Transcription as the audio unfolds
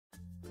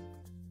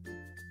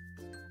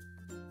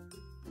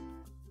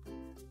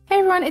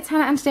everyone, it's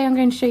Hannah and today I'm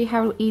going to show you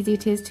how easy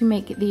it is to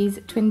make these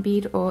twin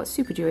bead or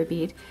super duo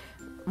bead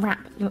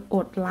wrap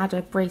or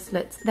ladder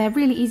bracelets. They're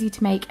really easy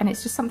to make and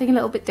it's just something a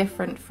little bit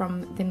different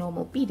from the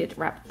normal beaded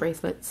wrap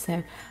bracelets,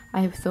 so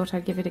I thought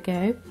I'd give it a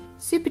go.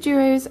 Super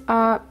duos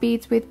are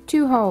beads with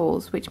 2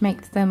 holes, which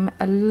makes them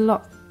a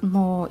lot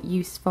more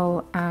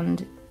useful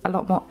and a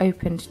lot more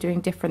open to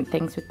doing different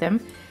things with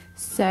them.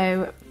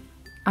 So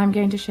I'm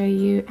going to show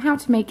you how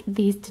to make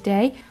these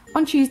today.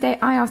 On Tuesday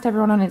I asked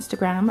everyone on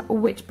Instagram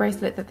which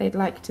bracelet that they'd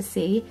like to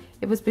see.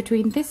 It was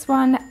between this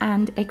one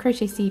and a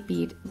crochet seed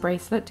bead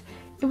bracelet.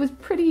 It was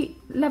pretty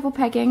level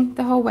pegging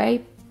the whole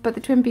way, but the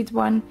twin beads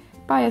won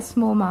by a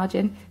small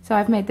margin, so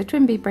I've made the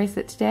twin bead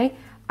bracelet today.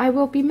 I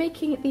will be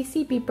making the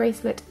seed bead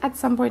bracelet at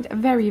some point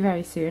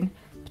very soon,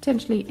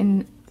 potentially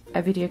in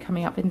a video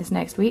coming up in this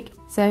next week,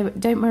 so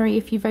don't worry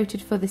if you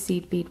voted for the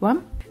seed bead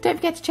one. Don't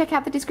forget to check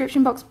out the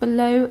description box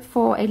below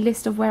for a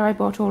list of where I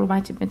bought all of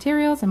my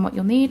materials and what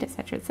you'll need,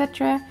 etc,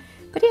 etc.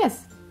 But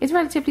yes, it's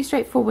relatively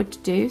straightforward to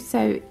do,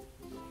 so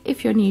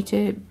if you're new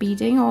to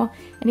beading or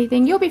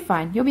anything, you'll be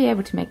fine. You'll be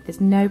able to make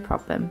this, no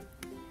problem.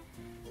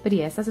 But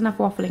yes, that's enough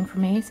waffling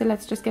from me, so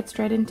let's just get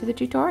straight into the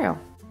tutorial.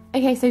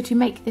 Okay, so to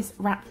make this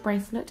wrap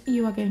bracelet,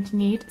 you are going to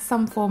need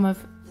some form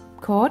of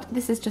cord.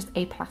 This is just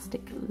a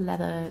plastic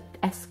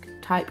leather-esque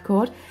type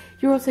cord.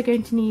 You're also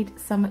going to need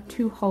some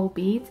 2-hole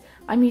beads.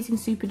 I'm using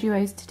super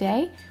duos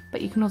today,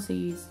 but you can also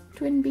use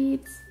twin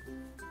beads.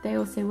 They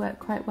also work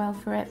quite well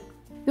for it.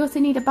 You also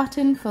need a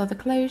button for the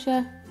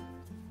closure,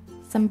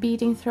 some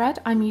beading thread.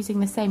 I'm using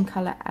the same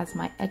colour as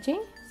my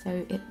edging,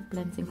 so it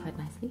blends in quite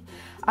nicely.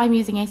 I'm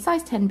using a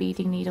size 10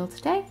 beading needle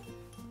today,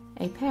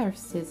 a pair of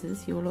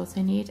scissors you will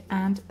also need,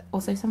 and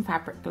also some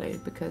fabric glue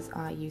because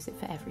I use it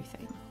for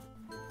everything.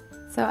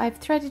 So I've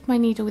threaded my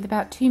needle with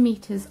about 2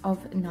 meters of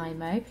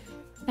Nymo.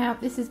 Now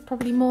this is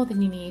probably more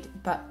than you need,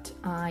 but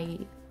I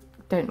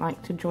don't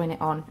like to join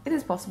it on. It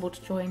is possible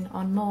to join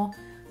on more,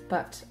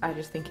 but I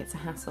just think it's a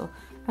hassle.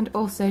 And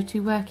also to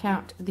work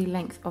out the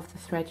length of the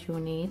thread you'll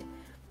need,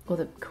 or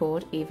the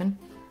cord even,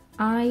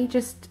 I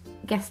just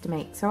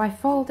guesstimate. So I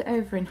fold it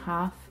over in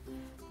half,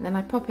 and then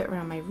I pop it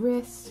around my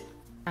wrist,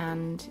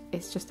 and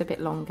it's just a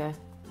bit longer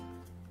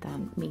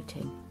than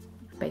meeting,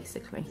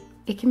 basically.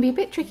 It can be a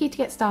bit tricky to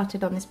get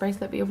started on this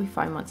bracelet, but you'll be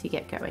fine once you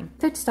get going.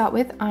 So to start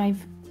with,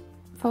 I've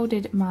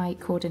folded my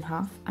cord in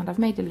half and I've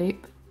made a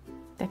loop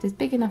that is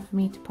big enough for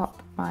me to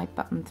pop my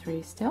button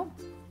through still.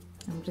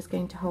 I'm just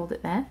going to hold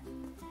it there.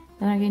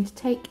 Then I'm going to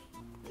take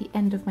the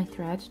end of my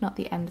thread, not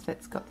the end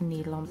that's got the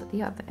needle on, but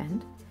the other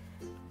end,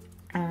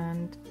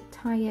 and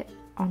tie it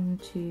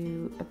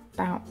onto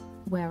about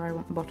where I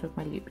want the bottom of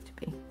my loop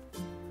to be.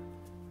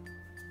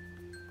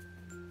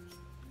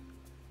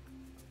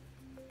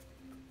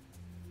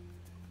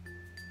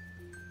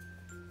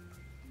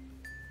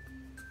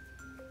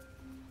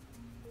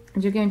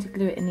 And you're going to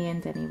glue it in the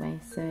end anyway,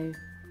 so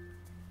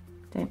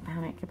don't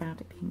panic about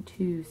it being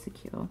too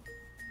secure.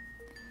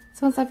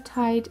 So once I've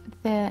tied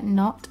the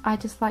knot, I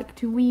just like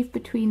to weave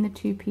between the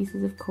 2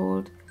 pieces of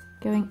cord,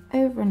 going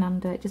over and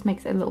under. It just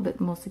makes it a little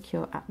bit more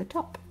secure at the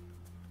top.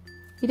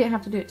 You don't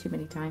have to do it too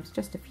many times,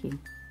 just a few.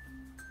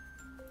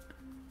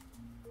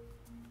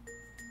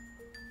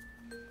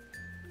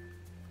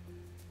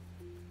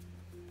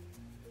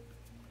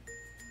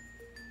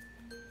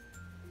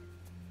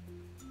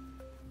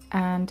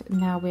 And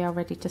now we are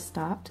ready to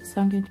start. So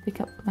I'm going to pick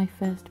up my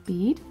first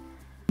bead.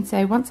 And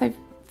so once I've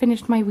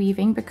finished my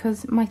weaving,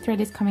 because my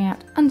thread is coming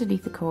out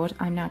underneath the cord,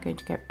 I'm now going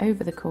to go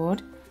over the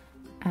cord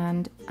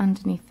and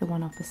underneath the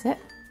one opposite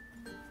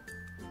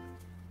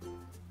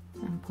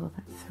and pull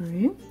that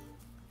through.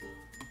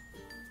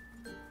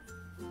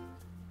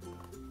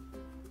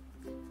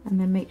 And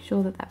then make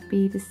sure that that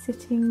bead is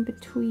sitting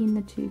between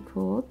the 2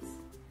 cords.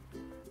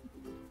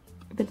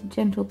 A bit of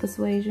gentle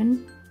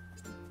persuasion.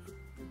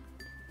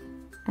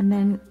 And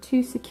then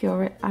to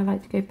secure it, I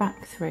like to go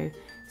back through.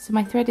 So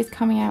my thread is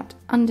coming out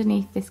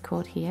underneath this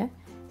cord here.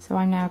 So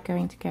I'm now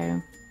going to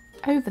go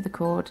over the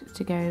cord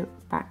to go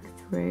back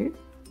through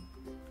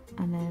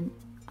and then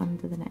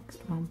under the next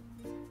one.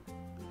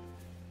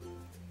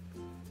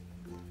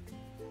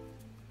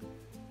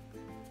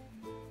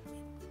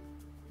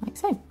 Like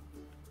so.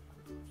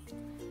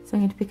 So I'm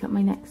going to pick up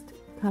my next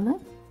colour.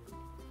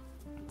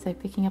 So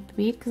picking up the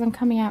bead, because I'm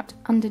coming out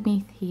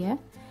underneath here,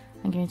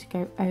 I'm going to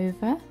go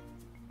over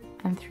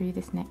and through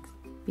this next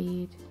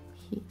bead,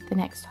 the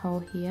next hole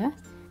here.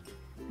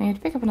 I'm going to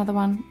pick up another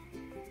one,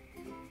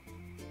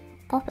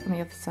 pop it on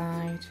the other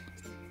side,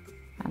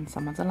 and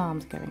someone's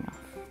alarm's going off.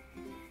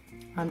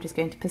 I'm just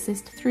going to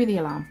persist through the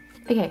alarm.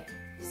 Okay,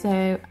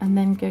 so I'm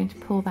then going to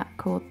pull that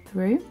cord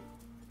through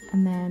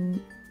and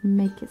then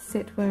make it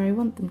sit where I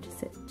want them to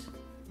sit,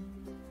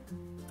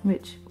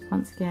 which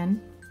once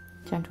again,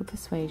 gentle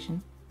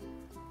persuasion.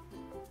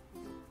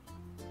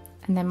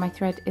 And then my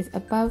thread is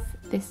above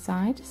this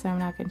side, so I'm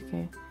now going to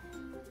go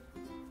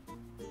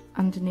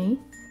underneath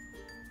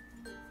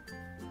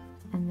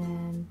and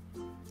then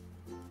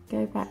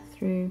go back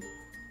through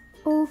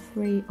all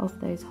 3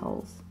 of those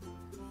holes.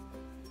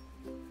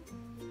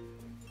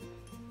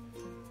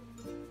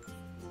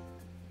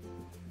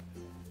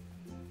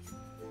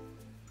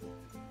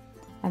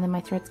 and then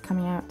my thread's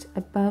coming out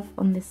above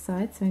on this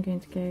side, so I'm going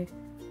to go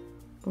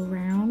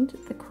around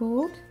the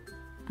cord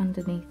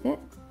underneath it.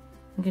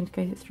 I'm going to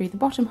go through the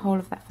bottom hole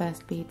of that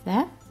first bead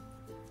there.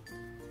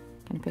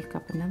 I'm going to pick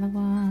up another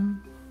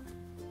one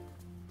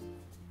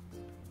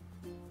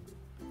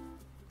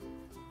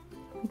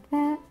like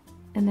that,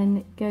 and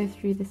then go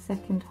through the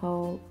second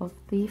hole of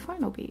the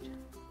final bead.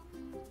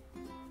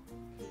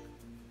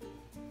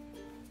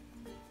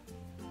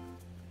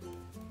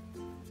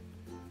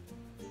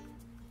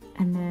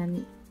 And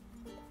then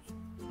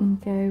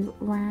go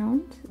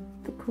round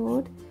the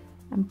cord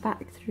and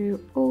back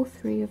through all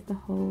 3 of the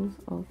holes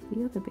of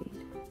the other bead.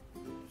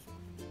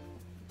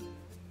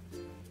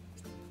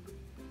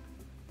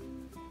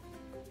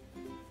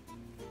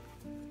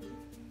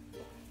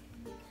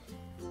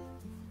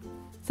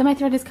 So my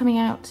thread is coming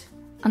out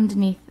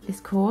underneath this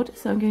cord,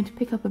 so I'm going to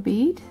pick up a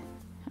bead.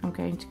 I'm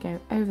going to go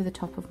over the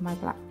top of my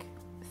black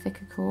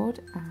thicker cord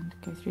and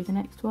go through the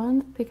next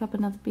one, pick up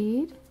another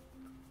bead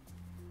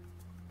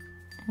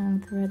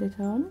and thread it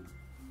on.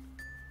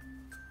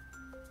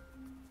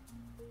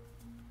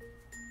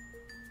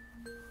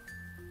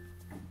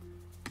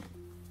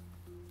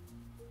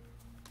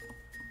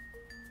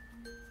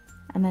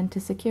 And then to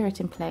secure it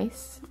in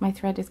place, my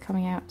thread is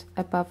coming out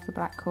above the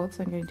black cord,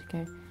 so I'm going to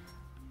go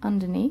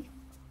underneath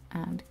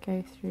and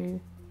go through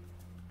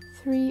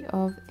 3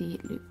 of the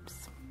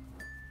loops,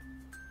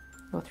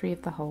 or 3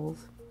 of the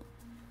holes.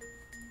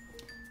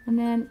 And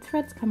then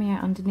thread's coming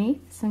out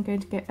underneath, so I'm going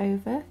to go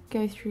over,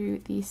 go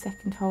through the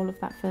second hole of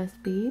that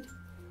first bead,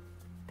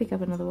 pick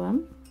up another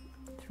one,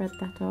 thread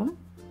that on,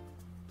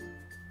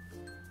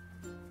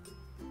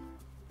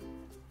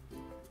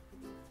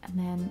 and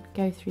then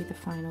go through the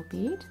final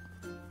bead.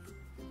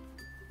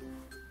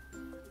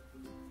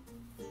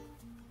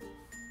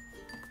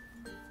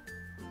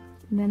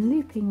 And then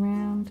looping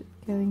round,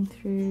 going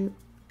through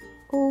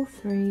all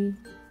 3.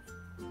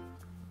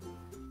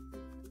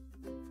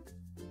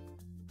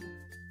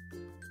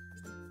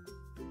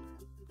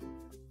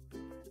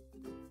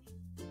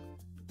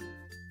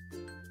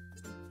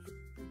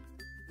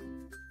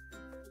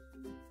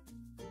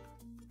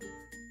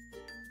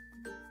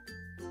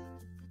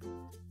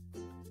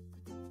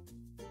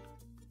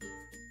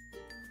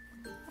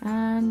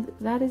 And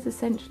that is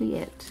essentially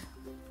it.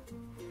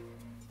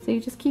 So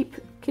you just keep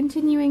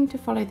continuing to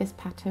follow this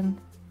pattern.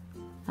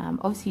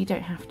 Obviously you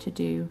don't have to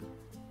do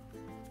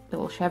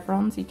little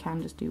chevrons, you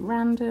can just do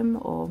random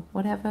or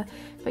whatever,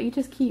 but you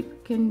just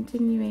keep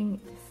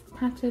continuing this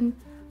pattern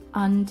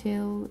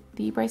until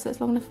the bracelet's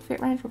long enough to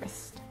fit around your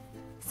wrist.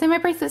 So my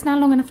bracelet's now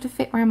long enough to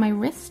fit around my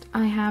wrist.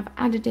 I have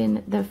added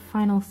in the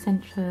final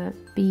center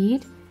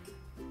bead.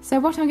 So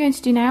what I'm going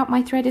to do now,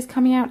 my thread is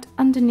coming out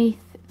underneath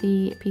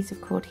the piece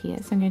of cord here,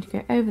 so I'm going to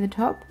go over the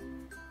top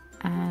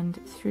and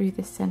through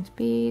this center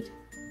bead.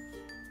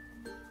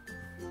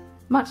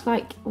 Much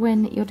like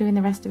when you're doing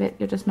the rest of it,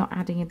 you're just not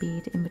adding a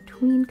bead in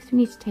between because you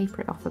need to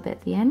taper it off a bit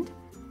at the end.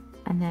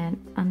 And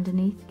then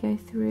underneath go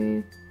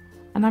through,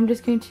 and I'm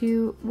just going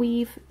to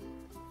weave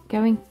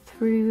going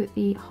through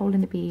the hole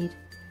in the bead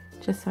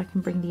just so I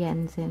can bring the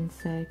ends in.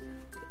 So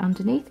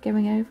underneath,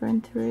 going over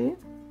and through.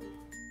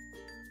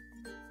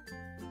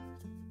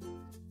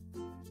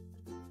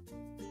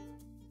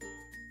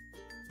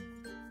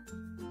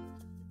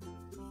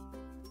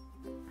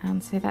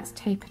 And so that's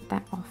tapered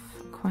that off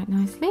quite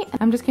nicely.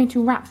 I'm just going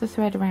to wrap the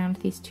thread around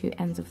these 2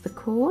 ends of the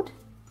cord,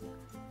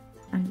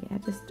 and yeah,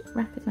 just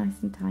wrap it nice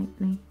and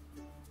tightly.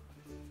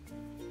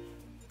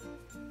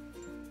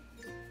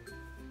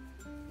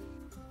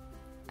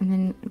 And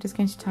then I'm just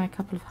going to tie a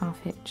couple of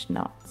half-hitch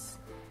knots.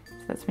 So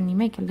that's when you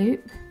make a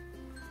loop,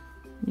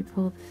 you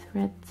pull the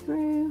thread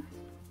through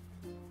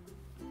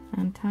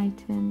and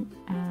tighten,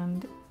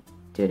 and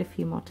do it a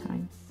few more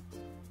times.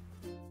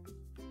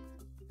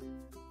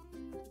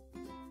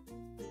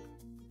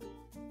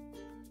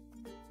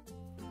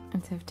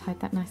 And so I've tied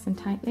that nice and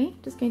tightly.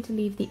 Just going to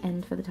leave the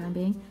end for the time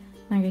being.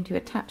 Now I'm going to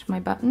attach my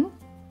button.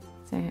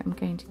 So I'm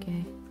going to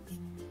go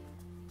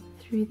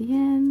through the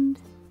end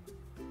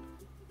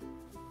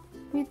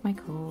with my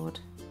cord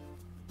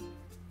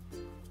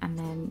and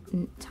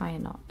then tie a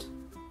knot.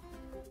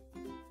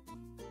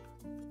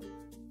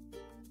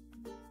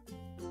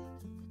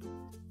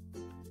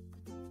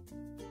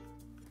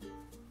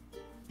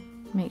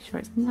 Make sure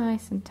it's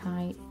nice and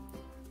tight.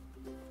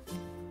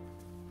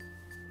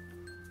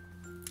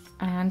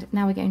 And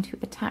now we're going to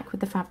attack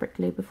with the fabric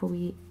glue before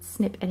we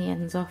snip any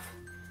ends off.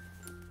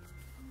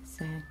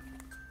 So,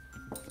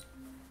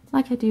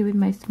 like I do with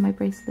most of my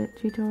bracelet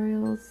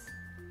tutorials,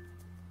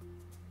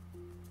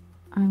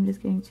 I'm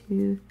just going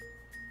to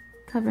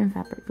cover in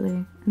fabric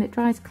glue, and it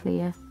dries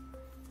clear,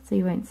 so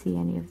you won't see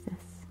any of this.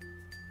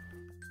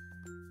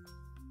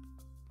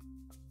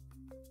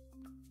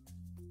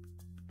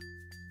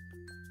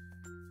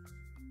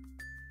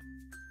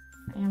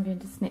 I am going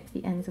to snip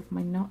the ends of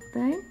my knot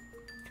though.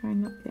 Try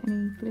and not get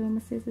any glue on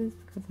my scissors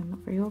because I'm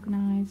not very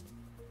organised.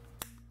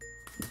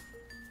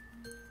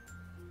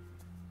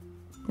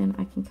 Then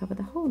I can cover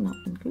the whole knot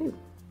in glue.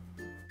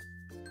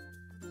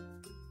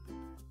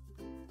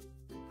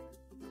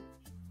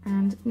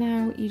 And And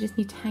now you just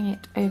need to hang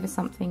it over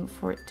something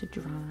for it to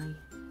dry.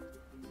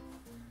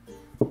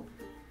 So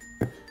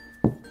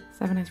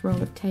I have a nice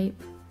roll of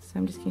tape, so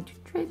I'm just going to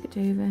drape it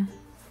over.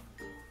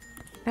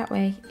 That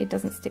way it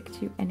doesn't stick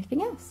to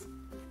anything else.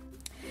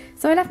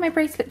 So I left my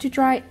bracelet to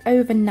dry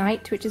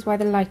overnight, which is why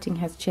the lighting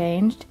has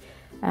changed.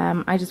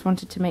 I just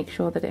wanted to make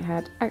sure that it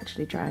had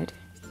actually dried.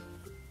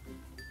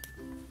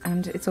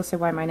 And it's also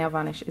why my nail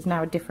varnish is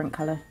now a different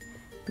colour,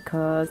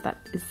 because that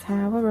is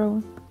how I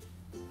roll.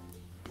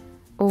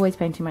 Always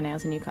painting my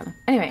nails a new colour.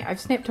 Anyway, I've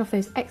snipped off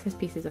those excess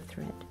pieces of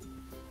thread.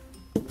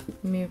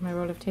 Move my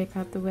roll of tape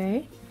out of the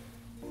way,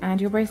 and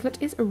your bracelet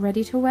is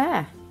ready to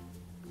wear.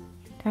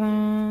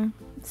 Ta-da!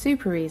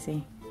 Super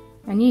easy.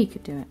 I knew you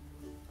could do it.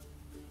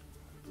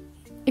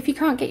 If you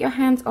can't get your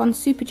hands on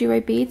Super Duo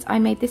beads, I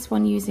made this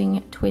one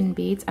using twin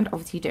beads, and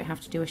obviously you don't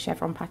have to do a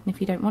chevron pattern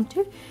if you don't want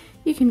to.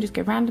 You can just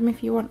go random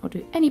if you want, or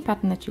do any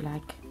pattern that you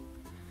like.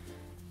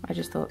 I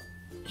just thought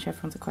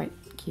chevrons are quite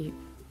cute.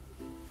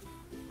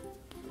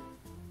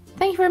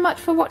 Thank you very much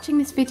for watching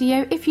this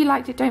video. If you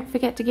liked it, don't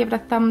forget to give it a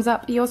thumbs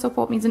up. Your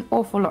support means an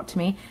awful lot to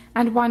me,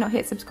 and why not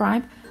hit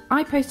subscribe?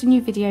 I post a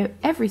new video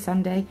every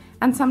Sunday,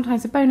 and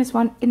sometimes a bonus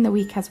one in the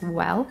week as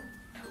well.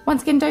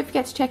 Once again, don't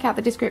forget to check out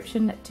the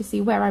description to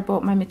see where I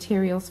bought my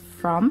materials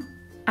from.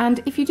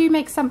 And if you do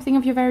make something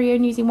of your very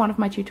own using one of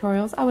my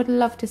tutorials, I would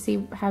love to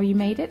see how you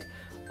made it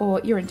or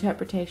your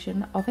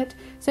interpretation of it.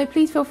 So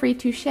please feel free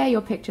to share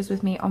your pictures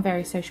with me on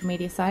various social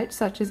media sites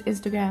such as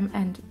Instagram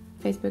and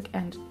Facebook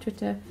and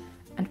Twitter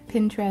and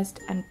Pinterest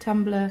and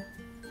Tumblr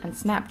and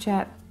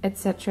Snapchat,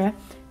 etc.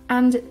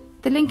 And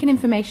the link and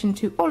information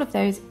to all of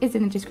those is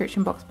in the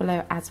description box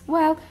below as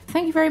well.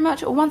 Thank you very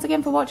much once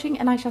again for watching,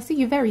 and I shall see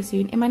you very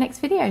soon in my next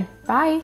video. Bye!